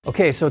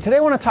Okay, so today I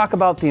want to talk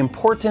about the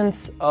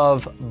importance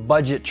of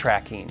budget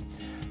tracking.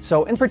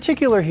 So in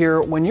particular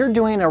here, when you're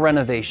doing a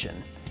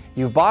renovation,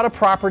 you've bought a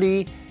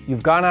property,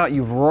 you've gone out,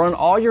 you've run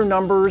all your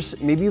numbers,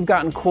 maybe you've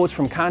gotten quotes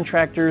from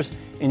contractors,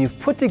 and you've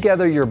put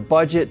together your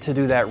budget to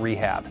do that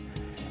rehab.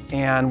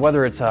 And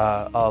whether it's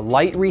a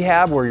light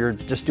rehab where you're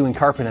just doing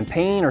carpet and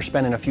paint or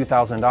spending a few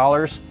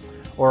 $1,000s,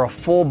 or a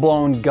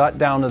full-blown gut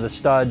down to the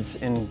studs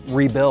and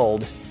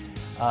rebuild,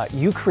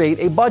 you create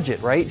a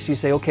budget, right? So you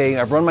say, okay,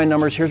 I've run my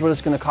numbers, here's what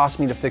it's going to cost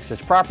me to fix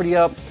this property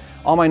up.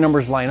 All my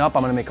numbers line up,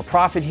 I'm going to make a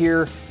profit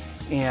here,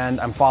 and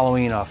I'm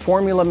following a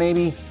formula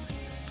maybe.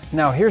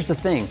 Now here's the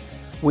thing,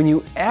 when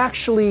you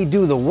actually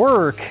do the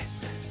work,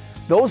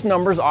 those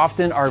numbers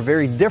often are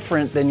very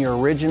different than your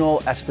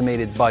original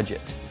estimated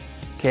budget.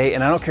 Okay,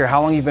 and I don't care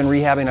how long you've been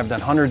rehabbing, I've done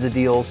hundreds of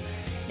deals,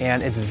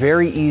 and it's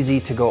very easy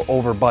to go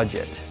over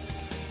budget.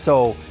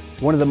 So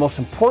one of the most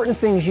important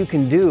things you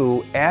can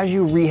do as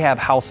you rehab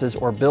houses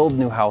or build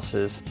new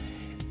houses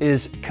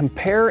is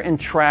compare and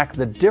track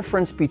the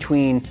difference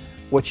between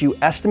what you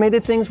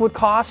estimated things would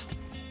cost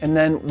and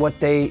then what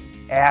they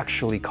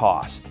actually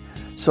cost.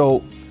 So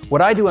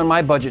what I do in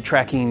my budget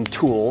tracking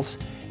tools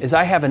is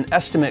I have an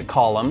estimate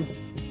column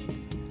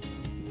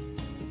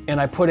and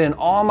I put in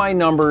all my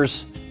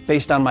numbers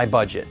based on my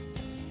budget.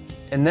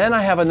 And then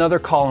I have another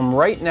column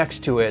right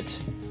next to it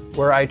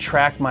where I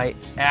track my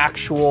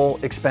actual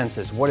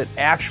expenses, what it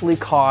actually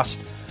cost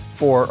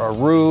for a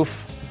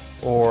roof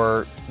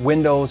or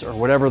windows or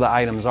whatever the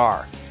items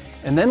are.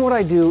 And then what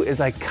I do is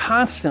I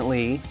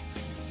constantly,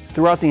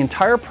 throughout the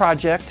entire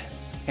project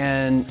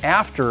and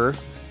after,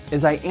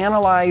 is I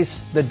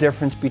analyze the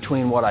difference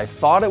between what I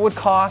thought it would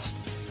cost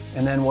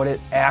and then what it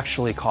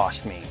actually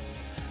cost me.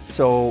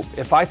 So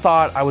if I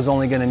thought I was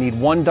only going to need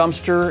one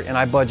dumpster and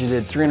I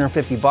budgeted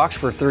 $350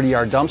 for a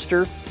 30-yard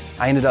dumpster,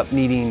 I ended up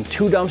needing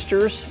two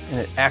dumpsters and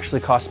it actually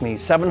cost me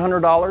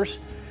 $700.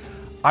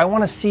 I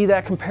want to see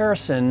that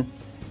comparison,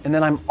 and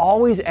then I'm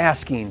always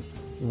asking,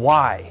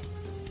 why?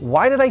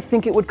 Why did I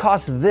think it would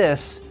cost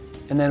this,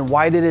 and then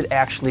why did it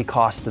actually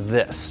cost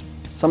this?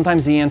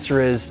 Sometimes the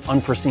answer is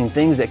unforeseen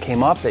things that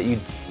came up that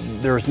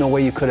there's no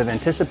way you could have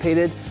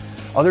anticipated.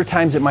 Other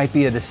times it might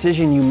be a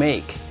decision you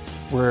make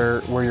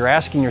where you're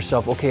asking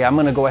yourself, okay, I'm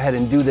going to go ahead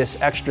and do this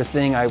extra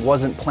thing I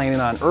wasn't planning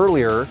on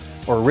earlier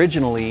or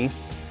originally.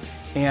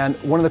 And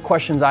one of the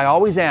questions I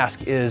always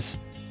ask is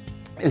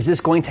this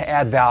going to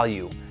add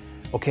value?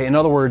 Okay, in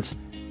other words,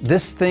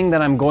 this thing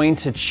that I'm going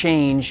to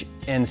change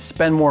and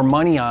spend more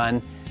money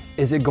on,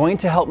 is it going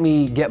to help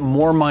me get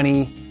more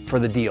money for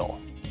the deal?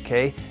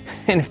 Okay,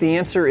 and if the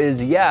answer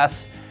is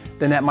yes,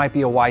 then that might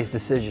be a wise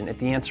decision. If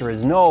the answer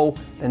is no,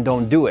 then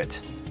don't do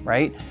it,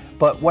 right?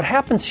 But what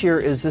happens here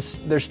is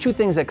there's two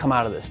things that come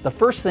out of this. The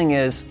first thing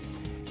is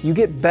you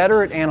get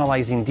better at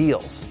analyzing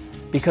deals.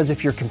 Because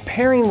if you're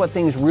comparing what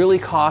things really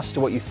cost to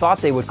what you thought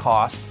they would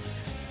cost,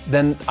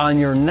 then on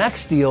your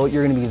next deal,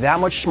 you're going to be that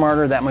much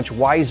smarter, that much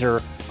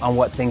wiser on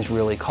what things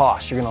really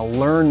cost. You're going to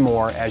learn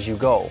more as you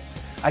go.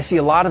 I see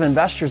a lot of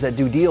investors that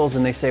do deals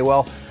and they say,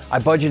 well, I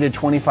budgeted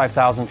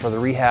 $25,000 for the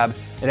rehab.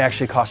 It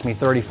actually cost me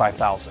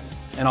 $35,000.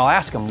 And I'll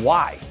ask them,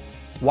 why?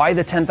 Why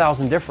the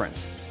 $10,000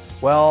 difference?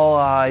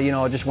 Well,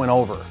 it just went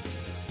over.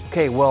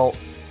 Okay, well,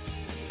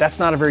 that's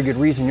not a very good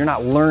reason. You're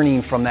not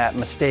learning from that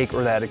mistake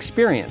or that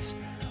experience.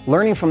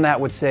 Learning from that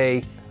would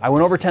say, I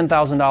went over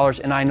 $10,000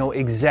 and I know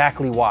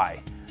exactly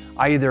why.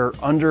 I either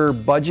under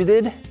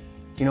budgeted,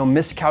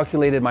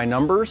 miscalculated my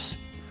numbers,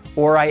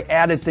 or I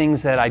added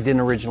things that I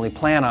didn't originally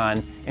plan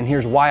on, and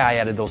here's why I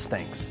added those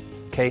things.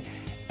 Okay?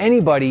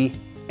 Anybody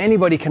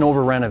can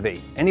over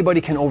renovate.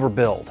 Anybody can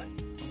overbuild.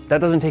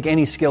 That doesn't take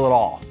any skill at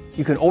all.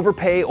 You can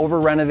overpay, over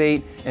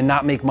renovate, and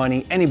not make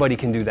money. Anybody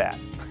can do that.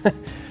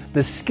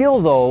 The skill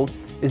though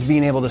is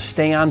being able to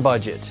stay on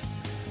budget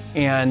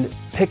and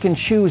pick and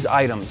choose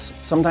items.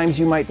 Sometimes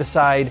you might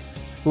decide,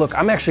 look,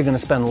 I'm actually going to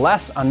spend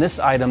less on this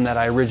item that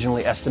I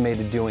originally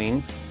estimated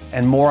doing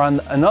and more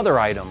on another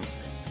item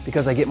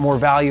because I get more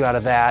value out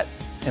of that,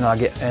 and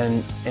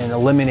and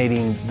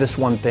eliminating this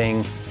one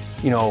thing,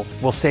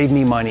 will save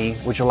me money,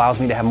 which allows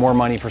me to have more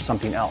money for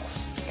something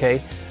else.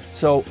 Okay?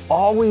 So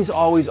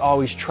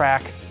always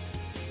track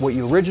what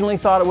you originally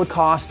thought it would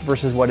cost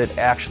versus what it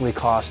actually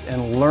cost,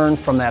 and learn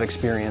from that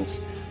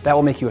experience. That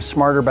will make you a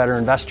smarter, better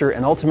investor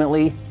and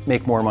ultimately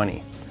make more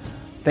money.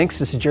 Thanks,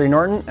 this is Jerry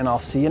Norton, and I'll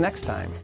see you next time.